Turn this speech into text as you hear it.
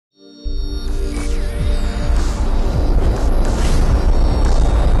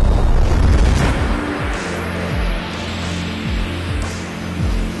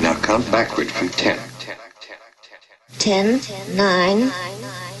10, 9,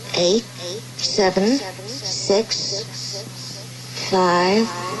 8, 7, 6, 5,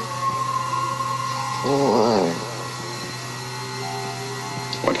 4.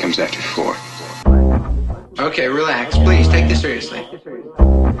 What comes after 4? Okay, relax. Please, take this seriously.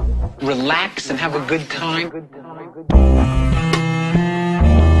 Relax and have a good time.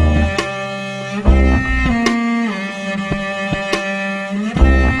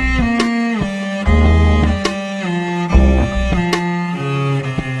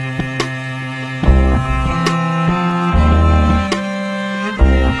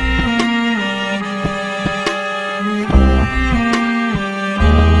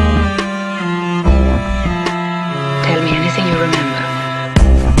 Tell me anything you remember.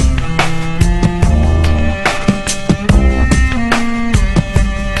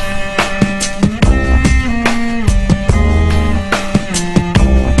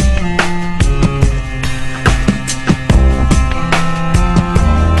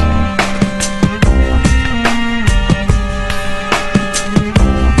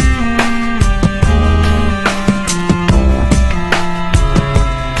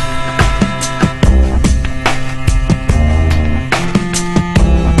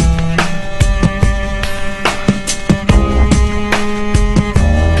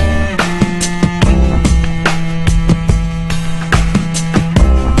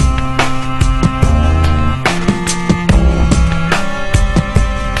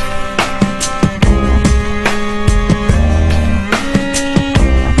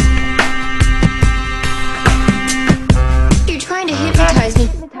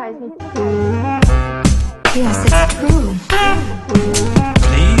 Yes, it's true.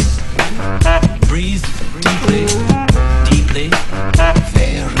 Please breathe deeply, deeply,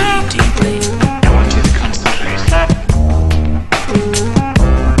 very deeply. I want you to concentrate.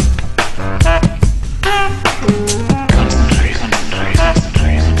 Concentrate, concentrate,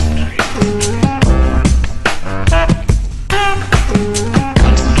 concentrate,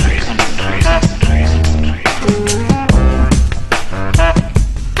 concentrate, concentrate, concentrate.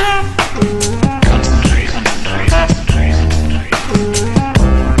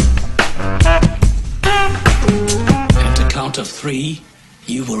 At the count of 3,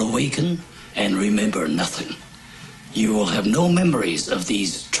 you will awaken and remember nothing. You will have no memories of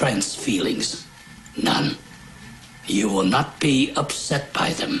these trance feelings. None. You will not be upset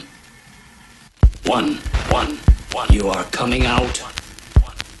by them. 1, 1, 1. You are coming out.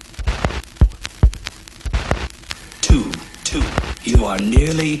 2, 2. You are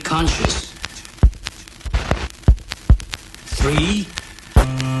nearly conscious. 3.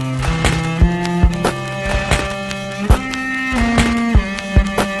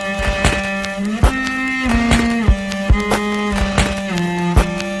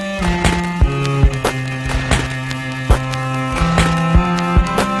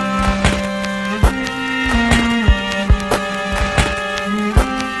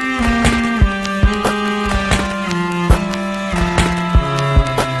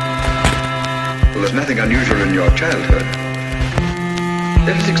 Well, there's nothing unusual in your childhood.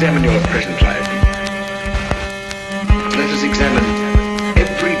 Let us examine your present life. Let us examine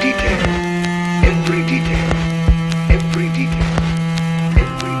every detail, every detail.